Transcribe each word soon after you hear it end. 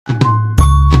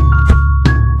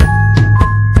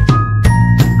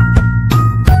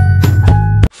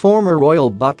Former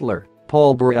royal butler,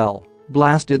 Burrell,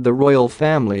 blasted the royal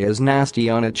family as nasty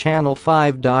on a Channel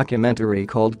 5 documentary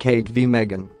called Kate v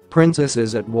Meghan,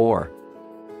 Princesses at War.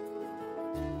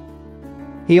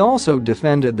 He also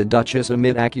defended the Duchess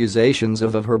amid accusations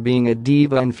of her being a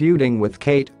diva and feuding with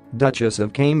Kate, Duchess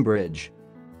of Cambridge.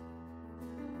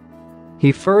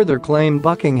 He further claimed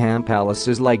Buckingham Palace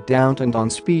is like Downton on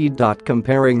speed.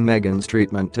 Comparing Meghan's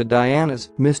treatment to Diana's,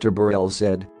 Mr. Burrell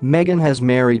said, "Meghan has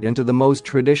married into the most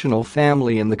traditional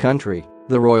family in the country,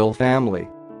 the royal family.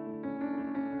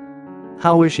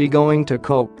 How is she going to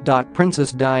cope?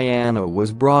 Princess Diana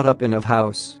was brought up in a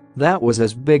house that was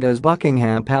as big as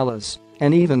Buckingham Palace,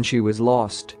 and even she was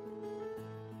lost."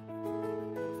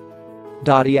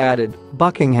 He added,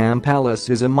 "Buckingham Palace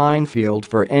is a minefield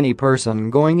for any person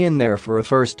going in there for a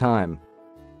first time.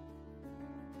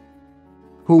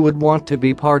 Who would want to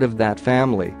be part of that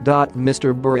family?"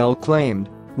 Mr. Burrell claimed,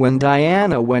 when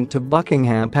Diana went to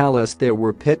Buckingham Palace there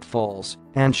were pitfalls,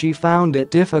 and she found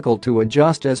it difficult to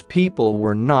adjust as people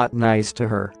were not nice to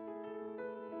her.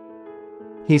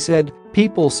 He said,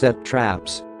 "People set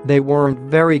traps, they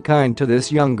weren't very kind to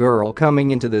this young girl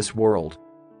coming into this world."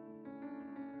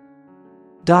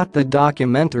 The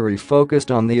documentary focused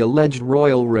on the alleged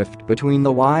royal rift between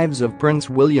the wives of Prince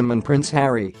William and Prince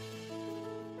Harry.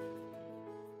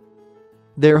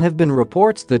 There have been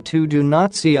reports the two do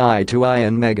not see eye to eye,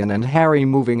 and Meghan and Harry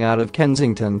moving out of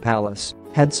Kensington Palace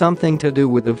had something to do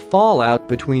with the fallout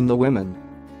between the women.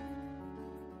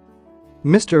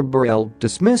 Mr. Burrell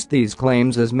dismissed these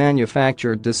claims as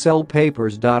manufactured to sell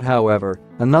papers. However,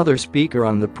 another speaker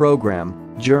on the program,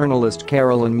 journalist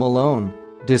Caroline Malone,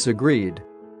 disagreed.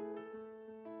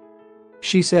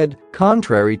 She said,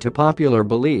 "Contrary to popular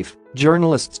belief,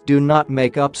 journalists do not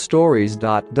make up stories."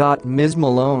 Ms.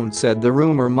 Malone said the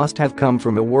rumor must have come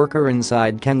from a worker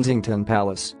inside Kensington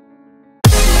Palace.